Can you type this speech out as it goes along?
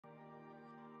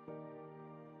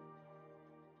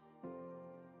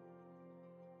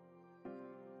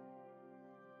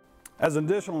As an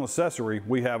additional accessory,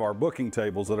 we have our booking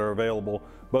tables that are available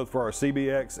both for our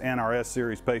CBX and our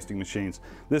S-Series pasting machines.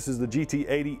 This is the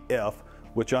GT80F,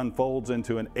 which unfolds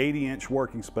into an 80-inch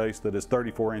working space that is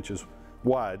 34 inches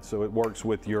wide, so it works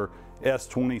with your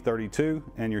S2032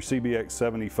 and your CBX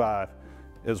 75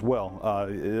 as well.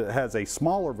 It has a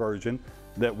smaller version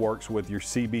that works with your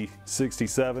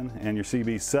CB67 and your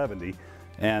CB70,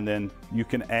 and then you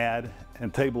can add a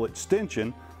table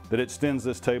extension that extends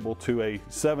this table to a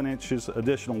 7 inches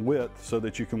additional width so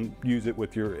that you can use it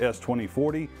with your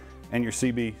S2040 and your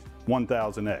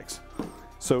CB1000X.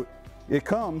 So it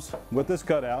comes with this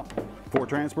cutout for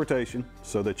transportation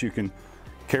so that you can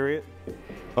carry it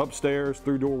upstairs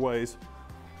through doorways,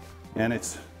 and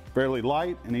it's fairly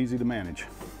light and easy to manage.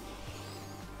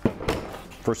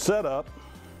 For setup,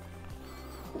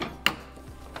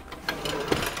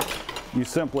 you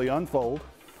simply unfold,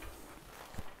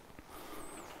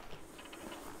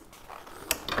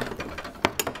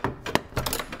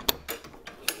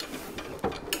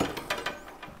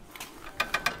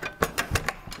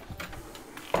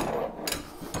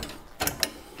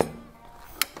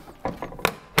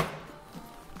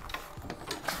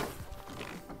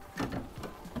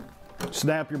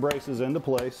 snap your braces into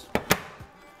place,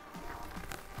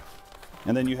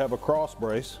 and then you have a cross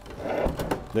brace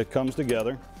that comes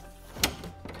together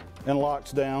and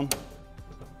locks down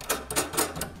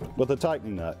with a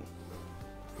tightening nut.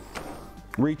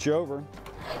 Reach over,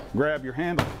 grab your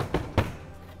handle,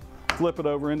 flip it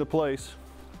over into place,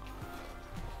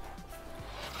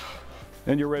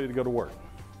 and you're ready to go to work.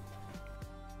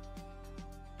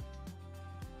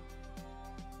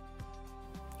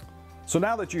 So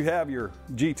now that you have your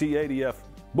GT80F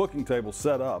booking table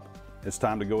set up, it's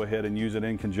time to go ahead and use it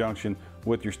in conjunction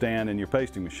with your stand and your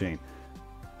pasting machine.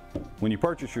 When you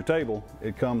purchase your table,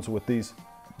 it comes with these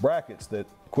brackets that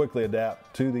quickly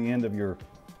adapt to the end of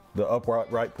the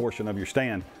upright right portion of your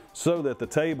stand so that the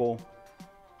table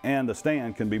and the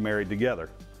stand can be married together.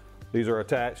 These are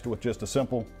attached with just a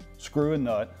simple screw and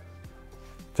nut.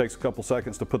 It takes a couple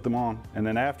seconds to put them on, and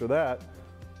then after that,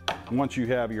 once you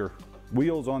have your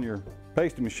wheels on your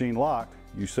pasting machine locked,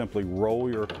 you simply roll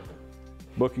your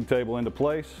booking table into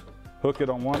place, hook it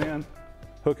on one end,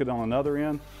 hook it on another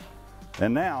end,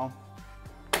 and now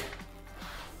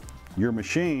your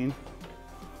machine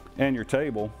and your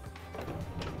table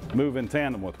move in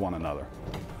tandem with one another.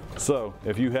 So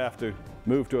if you have to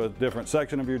move to a different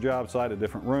section of your job site, a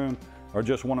different room, or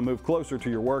just want to move closer to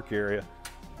your work area,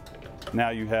 now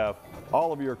you have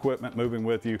all of your equipment moving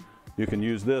with you. You can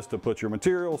use this to put your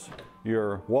materials,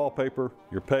 your wallpaper,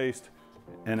 your paste,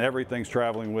 and everything's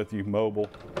traveling with you, mobile,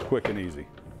 quick and easy.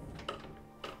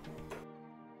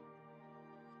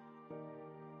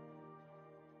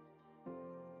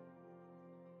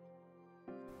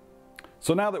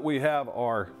 So now that we have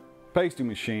our pasting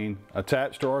machine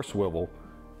attached to our swivel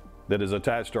that is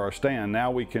attached to our stand,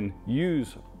 now we can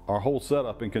use our whole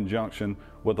setup in conjunction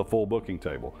with a full booking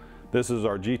table. This is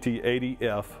our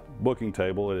GT80F booking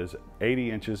table. It is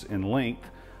 80 inches in length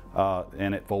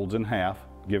and it folds in half,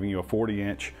 giving you a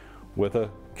 40-inch with a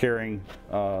carrying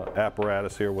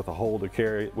apparatus here with a hole to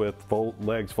carry it with,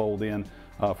 legs fold in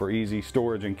for easy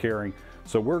storage and carrying.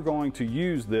 So we're going to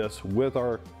use this with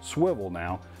our swivel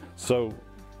now. So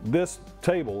this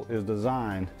table is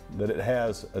designed that it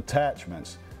has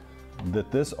attachments,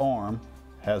 that this arm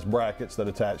has brackets that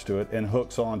attach to it and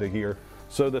hooks onto here,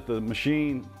 so that the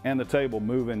machine and the table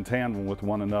move in tandem with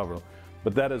one another.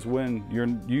 But that is when you're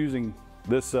using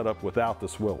this setup without the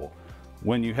swivel.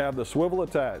 When you have the swivel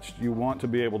attached, you want to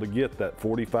be able to get that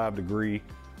 45-degree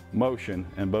motion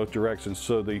in both directions,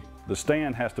 so the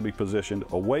stand has to be positioned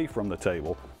away from the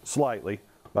table slightly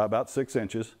by about 6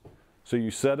 inches. So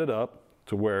you set it up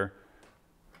to where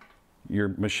your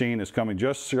machine is coming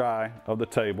just shy of the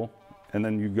table, and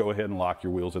then you go ahead and lock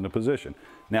your wheels into position.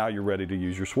 Now you're ready to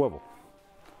use your swivel.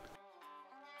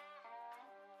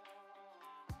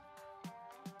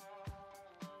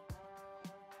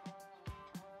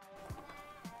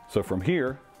 So from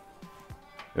here,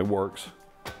 it works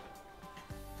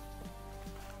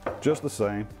just the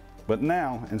same, but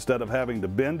now instead of having to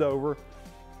bend over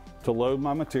to load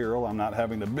my material, I'm not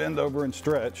having to bend over and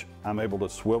stretch. I'm able to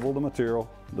swivel the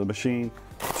material, the machine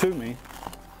to me,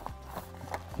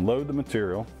 load the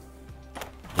material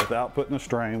without putting a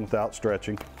strain, without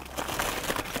stretching.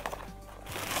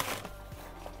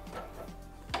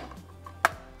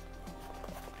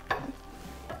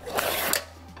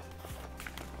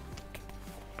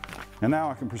 And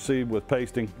now I can proceed with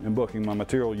pasting and booking my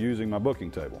material using my booking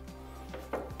table.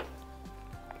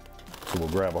 So we'll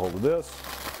grab a hold of this.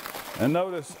 And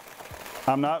notice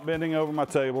I'm not bending over my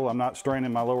table, I'm not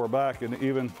straining my lower back, and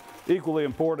even equally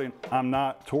important, I'm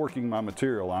not torquing my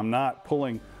material. I'm not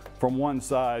pulling from one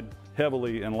side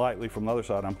heavily and lightly from the other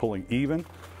side. I'm pulling even,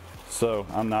 so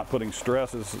I'm not putting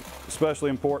stress. It's especially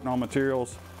important on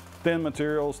materials, thin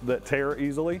materials that tear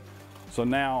easily. So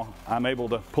now I'm able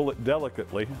to pull it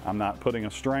delicately. I'm not putting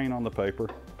a strain on the paper.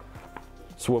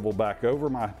 Swivel back over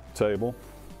my table.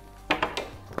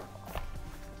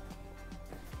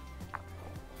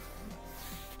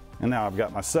 And now I've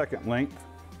got my second length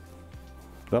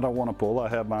that I want to pull. I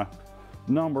have my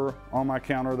number on my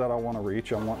counter that I want to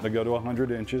reach. I want to go to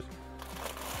 100 inches.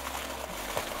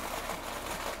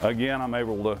 Again, I'm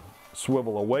able to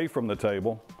swivel away from the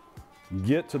table,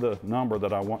 get to the number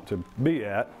that I want to be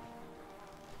at.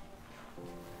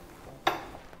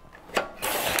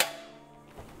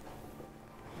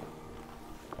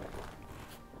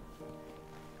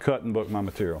 Cut and book my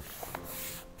material.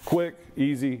 Quick,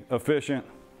 easy, efficient,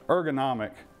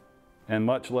 ergonomic, and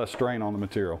much less strain on the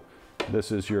material.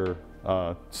 This is your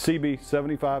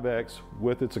CB75X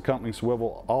with its accompanying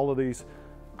swivel. All of these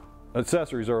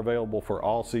accessories are available for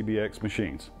all CBX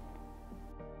machines.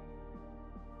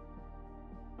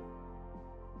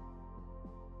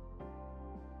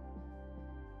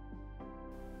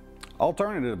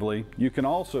 Alternatively, you can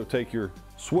also take your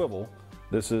swivel.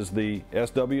 This is the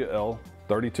SWL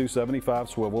 3275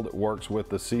 swivel that works with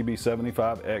the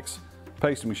CB75X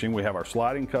pasting machine. We have our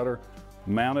sliding cutter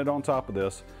mounted on top of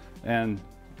this and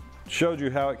showed you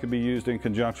how it could be used in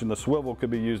conjunction. The swivel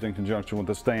could be used in conjunction with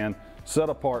the stand, set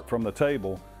apart from the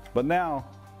table. But now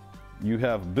you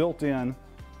have built-in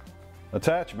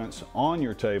attachments on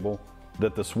your table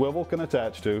that the swivel can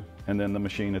attach to, and then the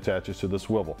machine attaches to the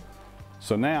swivel.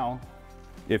 So now,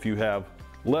 if you have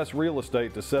less real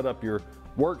estate to set up your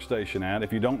workstation at,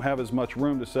 if you don't have as much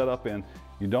room to set up in,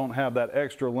 you don't have that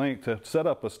extra length to set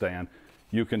up a stand,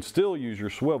 you can still use your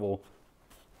swivel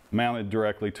mounted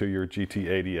directly to your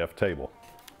GT80F table.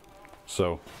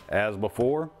 So as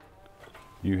before,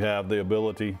 you have the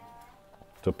ability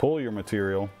to pull your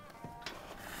material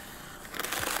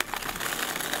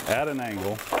at an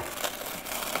angle,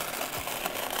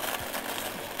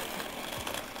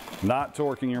 not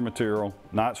torquing your material,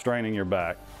 not straining your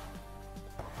back.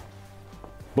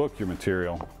 Book your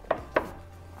material.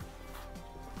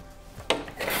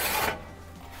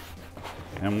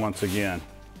 And once again,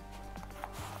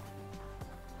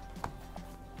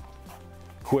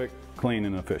 quick, clean,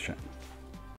 and efficient.